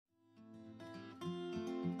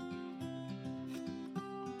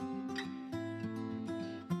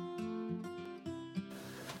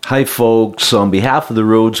Hi, folks. On behalf of the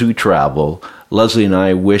Roads We Travel, Leslie and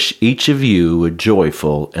I wish each of you a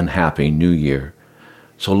joyful and happy new year.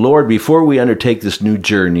 So, Lord, before we undertake this new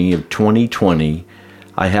journey of 2020,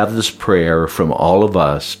 I have this prayer from all of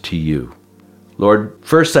us to you. Lord,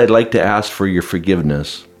 first I'd like to ask for your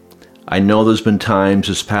forgiveness. I know there's been times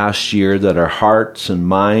this past year that our hearts and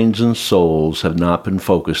minds and souls have not been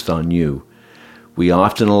focused on you. We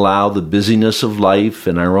often allow the busyness of life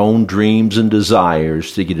and our own dreams and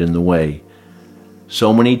desires to get in the way.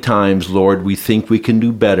 So many times, Lord, we think we can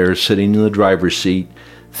do better sitting in the driver's seat,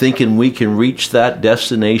 thinking we can reach that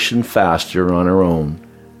destination faster on our own.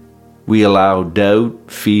 We allow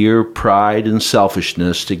doubt, fear, pride, and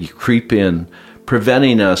selfishness to creep in,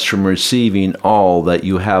 preventing us from receiving all that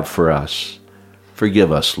you have for us.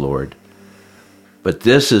 Forgive us, Lord. But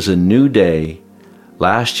this is a new day.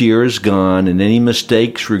 Last year is gone, and any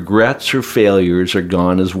mistakes, regrets, or failures are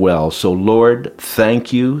gone as well. So, Lord,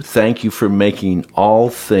 thank you. Thank you for making all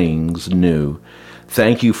things new.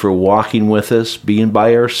 Thank you for walking with us, being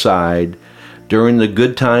by our side during the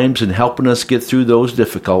good times and helping us get through those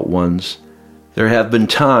difficult ones. There have been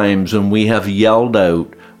times when we have yelled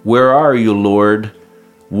out, "Where are you, Lord?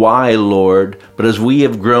 Why, Lord?" But as we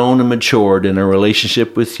have grown and matured in our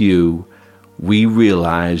relationship with you, we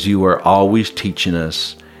realize you are always teaching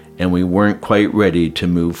us, and we weren't quite ready to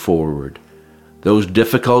move forward. Those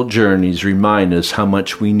difficult journeys remind us how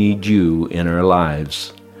much we need you in our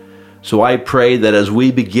lives. So I pray that as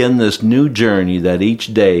we begin this new journey, that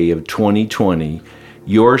each day of 2020,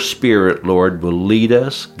 your Spirit, Lord, will lead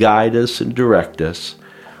us, guide us, and direct us.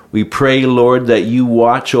 We pray, Lord, that you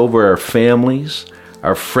watch over our families,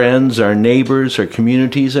 our friends, our neighbors, our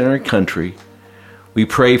communities, and our country. We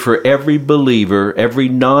pray for every believer, every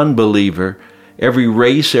non-believer, every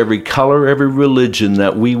race, every color, every religion,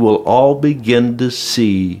 that we will all begin to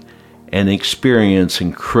see and experience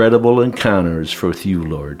incredible encounters with you,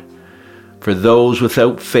 Lord. For those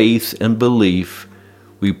without faith and belief,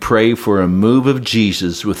 we pray for a move of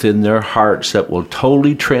Jesus within their hearts that will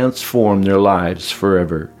totally transform their lives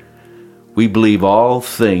forever. We believe all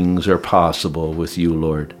things are possible with you,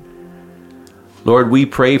 Lord. Lord, we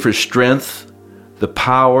pray for strength, the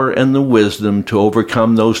power, and the wisdom to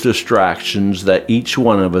overcome those distractions that each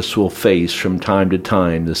one of us will face from time to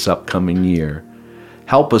time this upcoming year.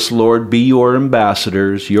 Help us, Lord, be your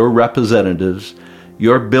ambassadors, your representatives,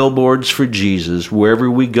 your billboards for Jesus. Wherever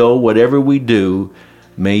we go, whatever we do,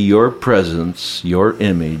 may your presence, your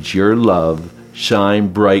image, your love shine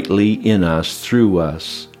brightly in us, through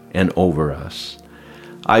us, and over us.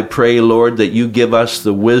 I pray, Lord, that you give us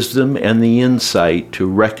the wisdom and the insight to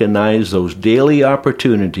recognize those daily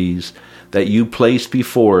opportunities that you place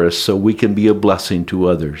before us so we can be a blessing to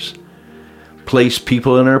others. Place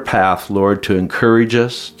people in our path, Lord, to encourage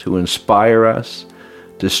us, to inspire us,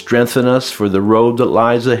 to strengthen us for the road that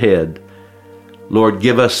lies ahead. Lord,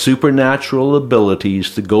 give us supernatural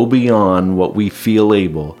abilities to go beyond what we feel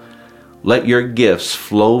able. Let your gifts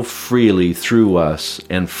flow freely through us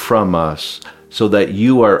and from us, so that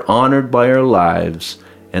you are honored by our lives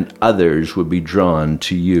and others would be drawn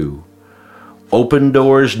to you. Open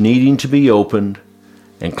doors needing to be opened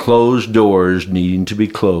and closed doors needing to be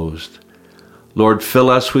closed. Lord, fill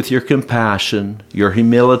us with your compassion, your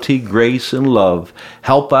humility, grace, and love.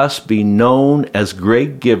 Help us be known as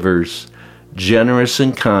great givers, generous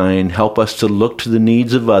and kind. Help us to look to the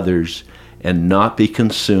needs of others and not be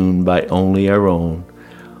consumed by only our own.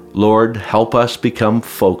 Lord, help us become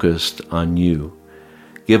focused on you.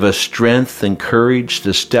 Give us strength and courage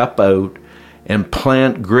to step out and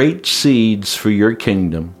plant great seeds for your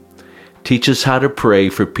kingdom. Teach us how to pray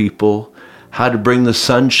for people, how to bring the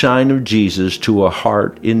sunshine of Jesus to a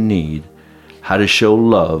heart in need, how to show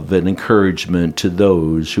love and encouragement to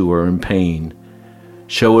those who are in pain.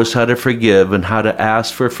 Show us how to forgive and how to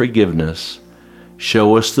ask for forgiveness.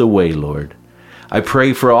 Show us the way, Lord. I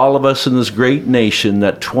pray for all of us in this great nation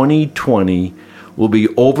that 2020 will be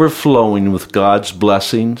overflowing with God's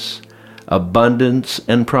blessings, abundance,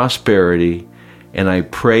 and prosperity, and I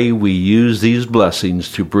pray we use these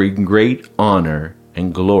blessings to bring great honor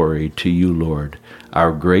and glory to you, Lord,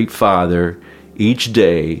 our great Father, each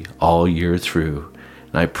day, all year through.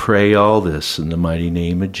 And I pray all this in the mighty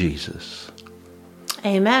name of Jesus.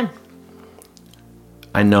 Amen.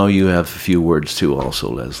 I know you have a few words too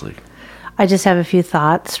also, Leslie. I just have a few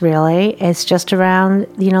thoughts, really. It's just around,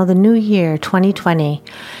 the new year, 2020.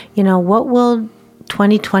 What will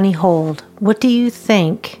 2020 hold? What do you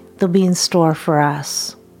think there'll be in store for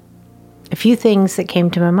us? A few things that came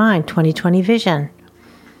to my mind. 2020 vision.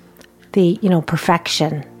 The,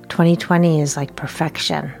 perfection. 2020 is like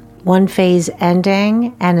perfection. One phase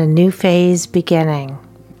ending and a new phase beginning.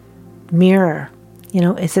 mirror.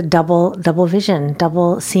 It's a double vision,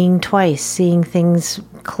 double seeing twice, seeing things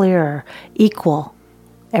clearer, equal.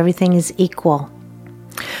 Everything is equal.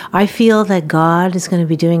 I feel that God is going to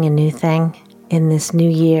be doing a new thing in this new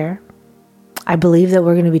year. I believe that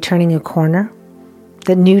we're going to be turning a corner,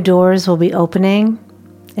 that new doors will be opening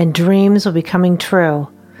and dreams will be coming true.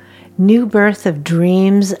 New birth of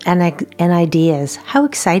dreams and ideas. How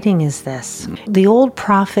exciting is this? The old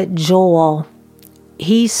prophet Joel,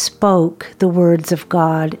 he spoke the words of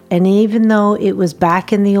God, and even though it was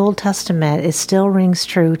back in the Old Testament, it still rings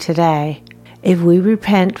true today. If we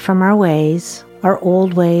repent from our ways, our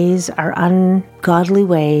old ways, our ungodly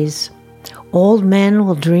ways, old men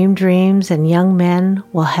will dream dreams and young men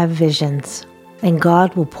will have visions, and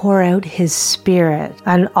God will pour out His Spirit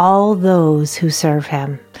on all those who serve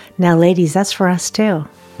Him. Now, ladies, that's for us too,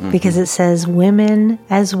 because it says women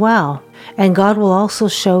as well. And God will also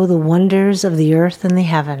show the wonders of the earth and the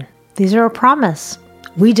heaven. These are a promise.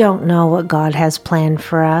 We don't know what God has planned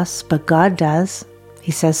for us, but God does.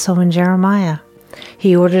 He says so in Jeremiah.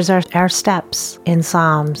 He orders our steps in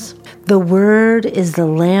Psalms. The Word is the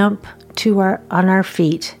lamp on our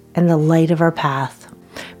feet and the light of our path.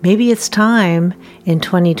 Maybe it's time in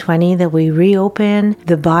 2020 that we reopen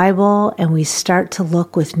the Bible and we start to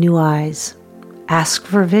look with new eyes. Ask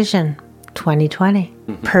for vision, 2020.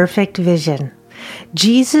 Perfect vision.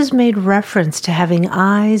 Jesus made reference to having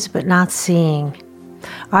eyes but not seeing.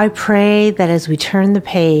 I pray that as we turn the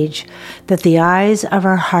page, that the eyes of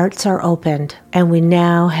our hearts are opened and we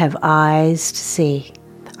now have eyes to see.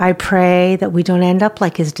 I pray that we don't end up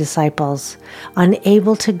like His disciples,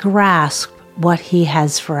 unable to grasp what He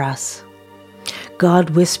has for us.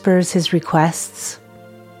 God whispers His requests.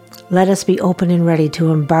 Let us be open and ready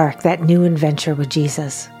to embark that new adventure with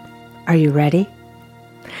Jesus. Are you ready?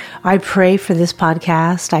 I pray for this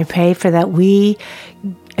podcast. I pray for that we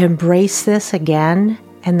embrace this again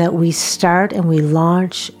and that we start and we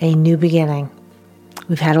launch a new beginning.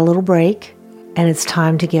 We've had a little break and it's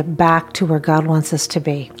time to get back to where God wants us to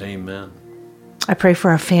be. Amen. I pray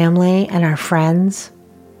for our family and our friends,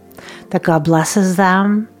 that God blesses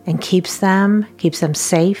them and keeps them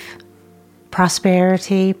safe.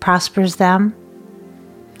 Prosperity prospers them.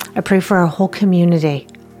 I pray for our whole community,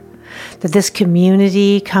 that this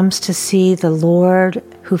community comes to see the Lord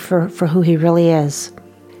for who He really is.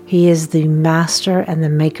 He is the master and the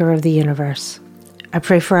maker of the universe. I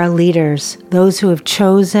pray for our leaders, those who have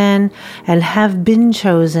chosen and have been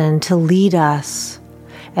chosen to lead us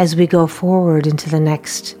as we go forward into the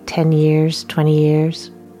next 10 years, 20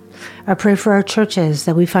 years. I pray for our churches,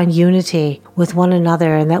 that we find unity with one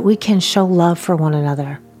another and that we can show love for one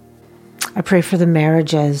another. I pray for the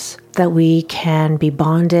marriages, that we can be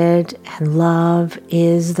bonded and love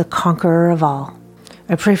is the conqueror of all.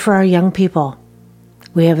 I pray for our young people.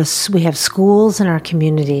 We have schools in our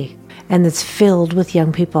community, and it's filled with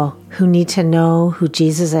young people who need to know who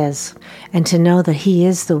Jesus is and to know that He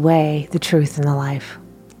is the way, the truth, and the life.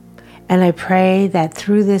 And I pray that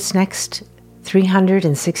through this next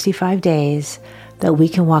 365 days that we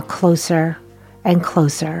can walk closer and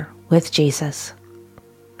closer with Jesus.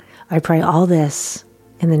 I pray all this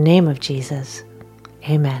in the name of Jesus.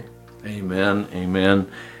 Amen. Amen.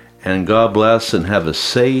 Amen. And God bless and have a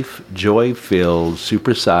safe, joy-filled,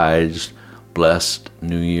 supersized, blessed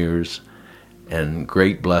New Year's and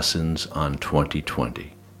great blessings on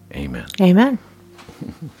 2020. Amen. Amen.